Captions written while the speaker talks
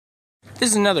This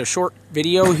is another short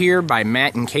video here by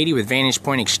Matt and Katie with Vantage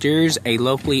Point Exteriors, a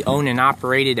locally owned and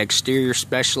operated exterior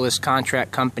specialist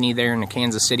contract company there in the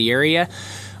Kansas City area.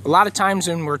 A lot of times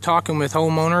when we're talking with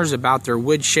homeowners about their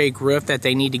Woodshake roof that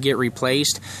they need to get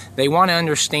replaced, they want to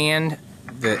understand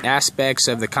the aspects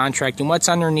of the contracting, what's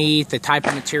underneath, the type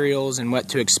of materials, and what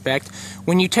to expect.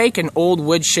 When you take an old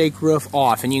Woodshake roof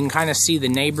off, and you can kind of see the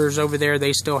neighbors over there,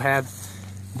 they still have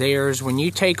theirs. When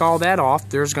you take all that off,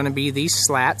 there's going to be these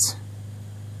slats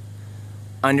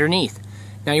underneath.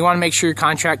 Now you want to make sure your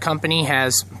contract company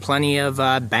has plenty of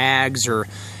bags or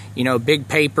big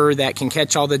paper that can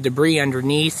catch all the debris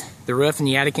underneath the roof and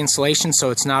the attic insulation,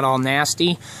 so it's not all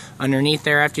nasty underneath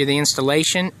there after the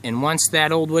installation. And once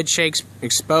that old Woodshake's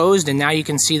exposed, and now you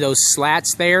can see those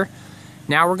slats there,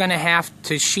 now we're going to have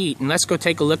to sheet. And let's go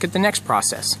take a look at the next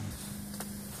process.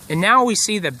 And now we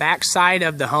see the back side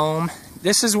of the home.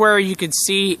 This is where you could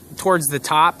see towards the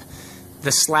top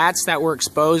the slats that were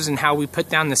exposed and how we put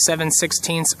down the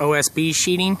 7/16 OSB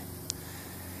sheeting.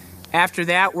 After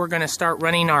that, we're going to start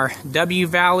running our W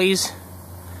valleys,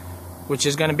 which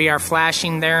is going to be our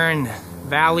flashing there in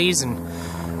valleys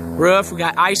and roof. We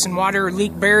got ice and water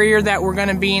leak barrier that we're going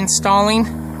to be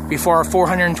installing before our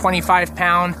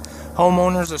 425-pound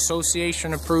Homeowners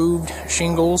Association approved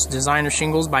shingles, designer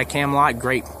shingles by Camelot,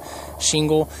 great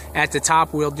shingle. At the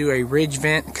top, we'll do a ridge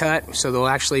vent cut, so there'll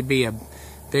actually be a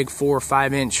big 4 or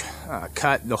 5 inch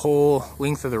cut the whole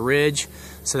length of the ridge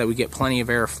so that we get plenty of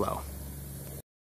airflow.